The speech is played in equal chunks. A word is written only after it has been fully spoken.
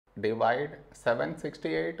divide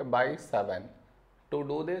 768 by 7. To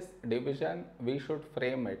do this division, we should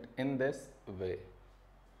frame it in this way.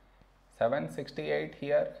 768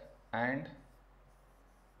 here and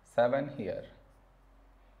 7 here.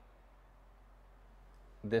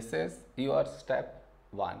 This is your step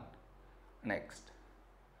 1. Next,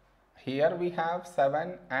 here we have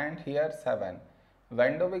 7 and here 7.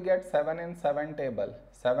 When do we get 7 in 7 table?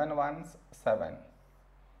 7 ones 7.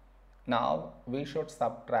 Now we should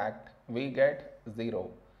subtract, we get 0.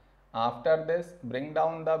 After this, bring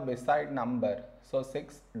down the beside number, so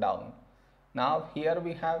 6 down. Now here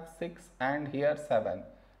we have 6 and here 7.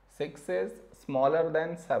 6 is smaller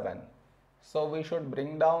than 7, so we should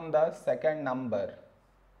bring down the second number.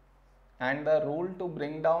 And the rule to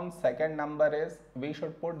bring down second number is we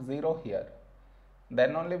should put 0 here.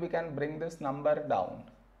 Then only we can bring this number down.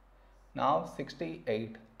 Now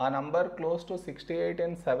 68. A number close to 68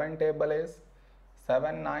 in 7 table is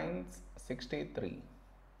 7 9s 63.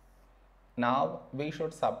 Now we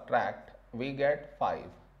should subtract. We get 5.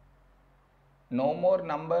 No more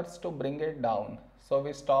numbers to bring it down. So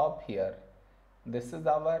we stop here. This is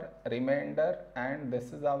our remainder and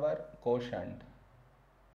this is our quotient.